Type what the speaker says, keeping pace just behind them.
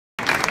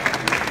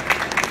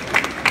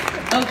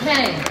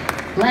Okay,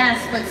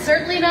 last but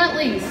certainly not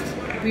least,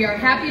 we are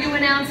happy to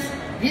announce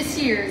this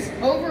year's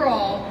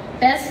overall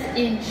Best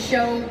in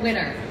Show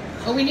winner.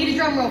 Oh, we need a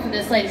drum roll for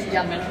this, ladies and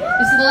gentlemen. This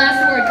is the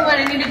last award. Come on,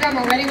 I need a drum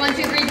roll. Ready? 1,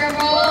 2, 3, drum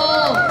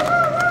roll.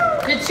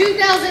 The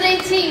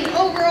 2018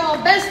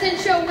 overall Best in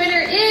Show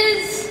winner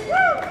is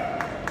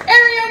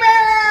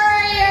AeroBarrier.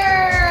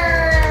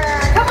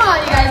 Come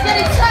on, you guys, get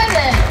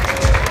excited.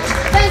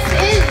 Best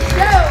in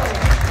Show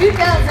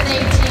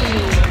 2018.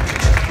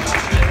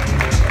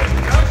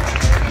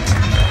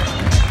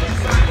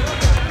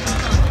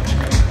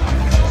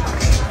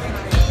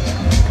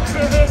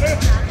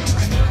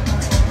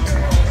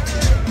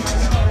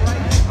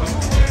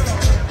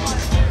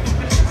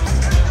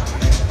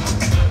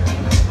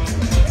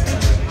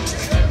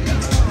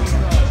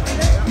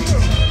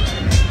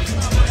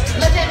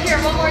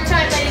 One more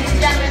time, ladies and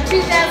gentlemen,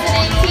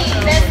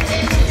 2018 Best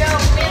in Show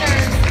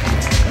winners.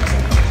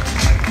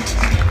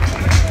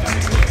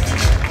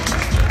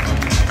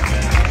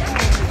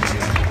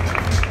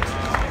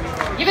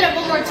 Give it up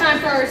one more time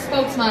for our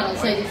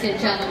spokesmodels, ladies and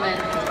gentlemen.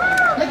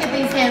 Look at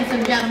these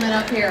handsome gentlemen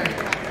up here.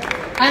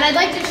 And I'd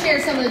like to share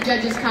some of the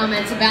judges'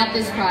 comments about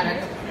this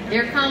product.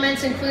 Their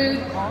comments include,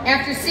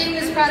 after seeing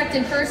this product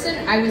in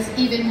person, I was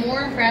even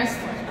more impressed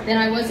than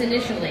I was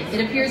initially.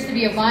 It appears to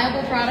be a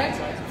viable product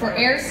for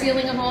air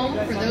sealing a home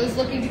for those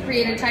looking to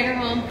create a tighter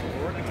home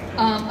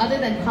other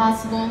than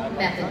possible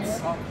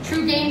methods.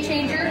 True game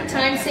changer,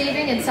 time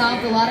saving, and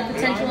solved a lot of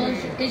potential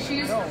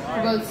issues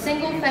for both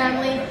single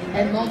family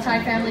and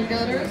multi-family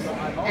builders.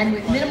 And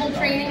with minimal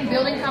training,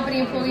 building company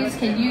employees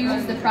can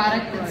use the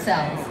product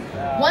themselves.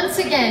 Once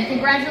again,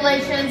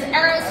 congratulations,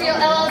 AeroSeal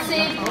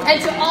LLC,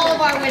 and to all of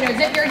our winners.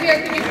 If you're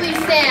here, can you please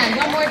stand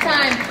one more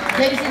time,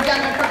 ladies and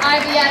gentlemen, for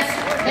IBS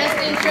Best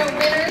in Show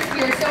winners.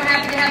 We are so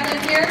happy to have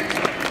them here.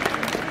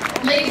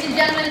 Ladies and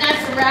gentlemen,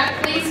 that's a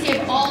wrap. Please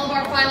give all of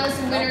our finalists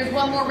and winners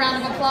one more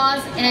round of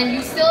applause. And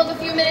you still have a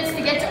few minutes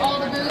to get to all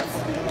the booths.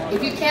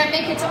 If you can't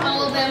make it to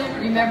all of them,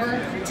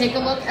 remember, take a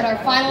look at our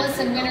finalists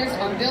and winners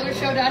on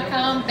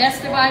buildershow.com,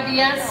 Best of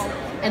IBS.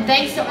 And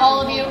thanks to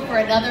all of you for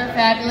another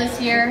fabulous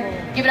year.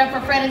 Give it up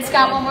for Fred and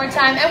Scott one more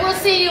time. And we'll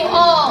see you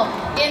all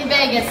in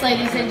Vegas,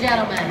 ladies and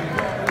gentlemen.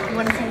 You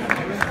want to say